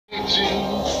waiting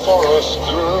for us,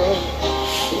 girl,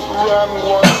 ran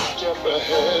one step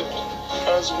ahead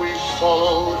as we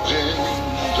followed in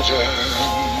the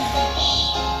dance.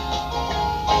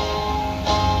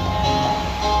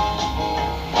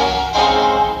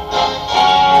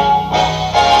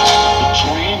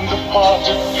 Between the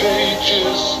parted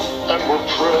pages and were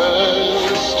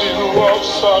pressed in love's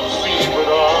soft fevered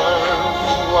arm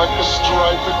like a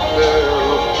striped pair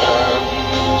of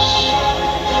hands.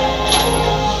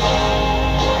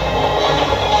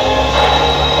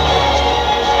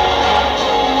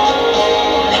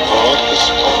 The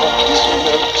spark is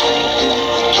melting in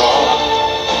the dark,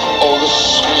 all the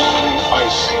sweet and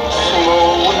icing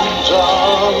flowing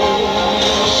down.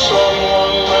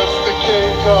 Someone left the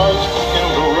cake out in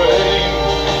the rain.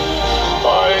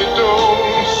 I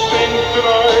don't think that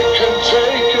I can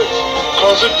take it,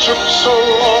 'cause it took so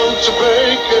long to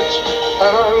bake it,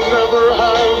 and I'll never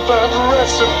have that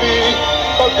recipe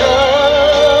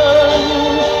again.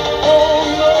 Oh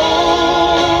no.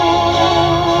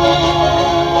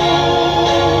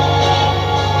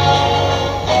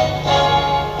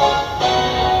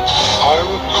 I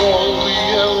recall the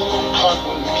yellow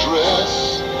cotton dress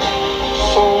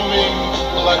foaming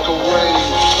like a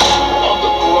wave on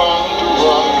the ground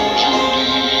around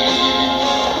Julie's.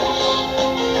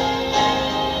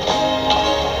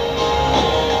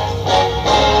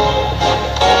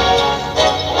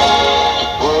 The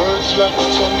birds like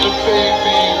tender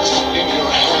babies in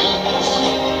your hands,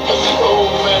 and the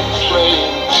old men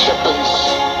playing checkers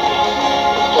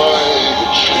by the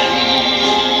trees.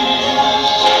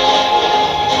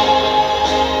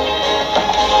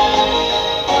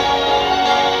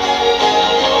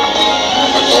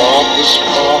 This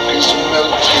park is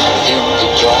melting in the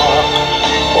dark,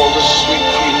 all the sweet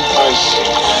green icing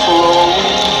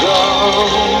flowing down.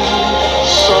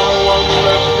 Someone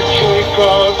left the cake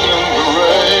out in the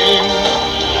rain.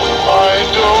 I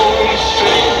don't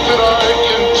think that I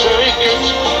can take it,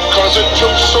 'cause it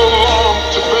took so long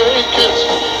to bake it,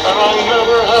 and I'll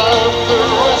never have the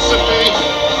recipe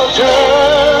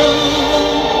again.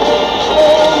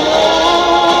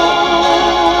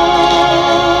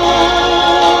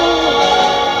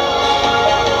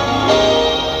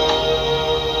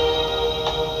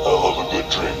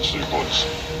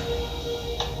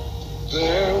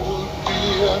 There will be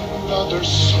another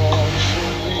song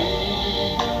for me,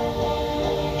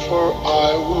 for I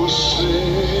will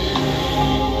sing it.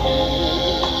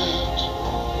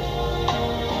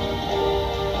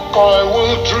 I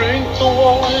will drink the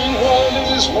wine while it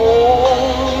is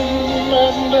warm,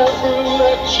 and never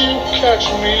let you catch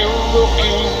me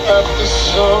looking at the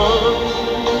sun.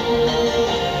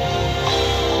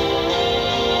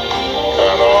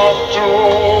 And after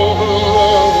all the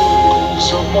loves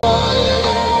of my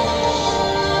life,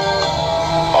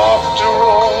 after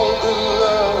all